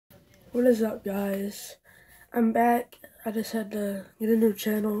What is up, guys? I'm back. I just had to get a new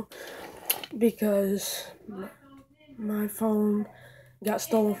channel because my phone got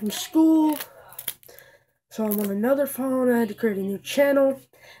stolen from school. So I'm on another phone. I had to create a new channel,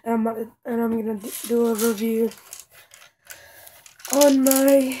 and I'm gonna do a review on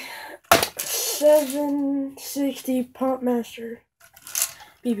my 760 Pump Master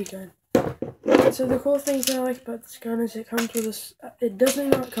BB gun. So the cool things I like about this gun is it comes with it does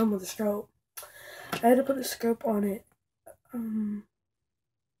not come with a scope. I had to put a scope on it. I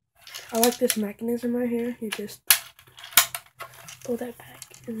like this mechanism right here. You just pull that back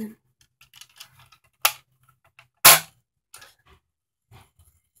and then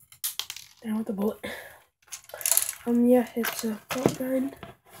down with the bullet. Yeah, it's a pump gun.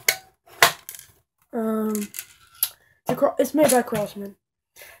 It's made by Crossman.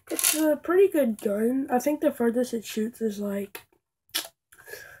 It's a pretty good gun. I think the furthest it shoots is like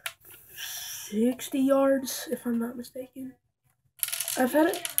 60 yards, if I'm not mistaken. I've had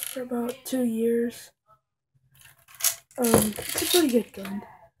it for about 2 years. It's a pretty good gun.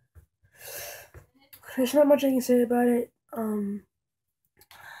 There's not much I can say about it.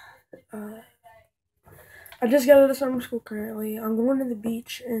 I just got out of summer school currently. I'm going to the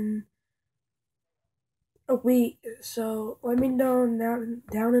beach in a week, so let me know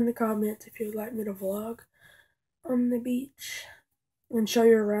down in the comments if you'd like me to vlog on the beach and show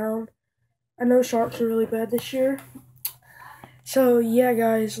you around. I know sharks are really bad this year. So yeah,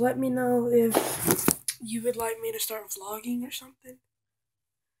 guys, let me know if you would like me to start vlogging or something.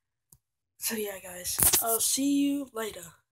 So yeah, guys, I'll see you later.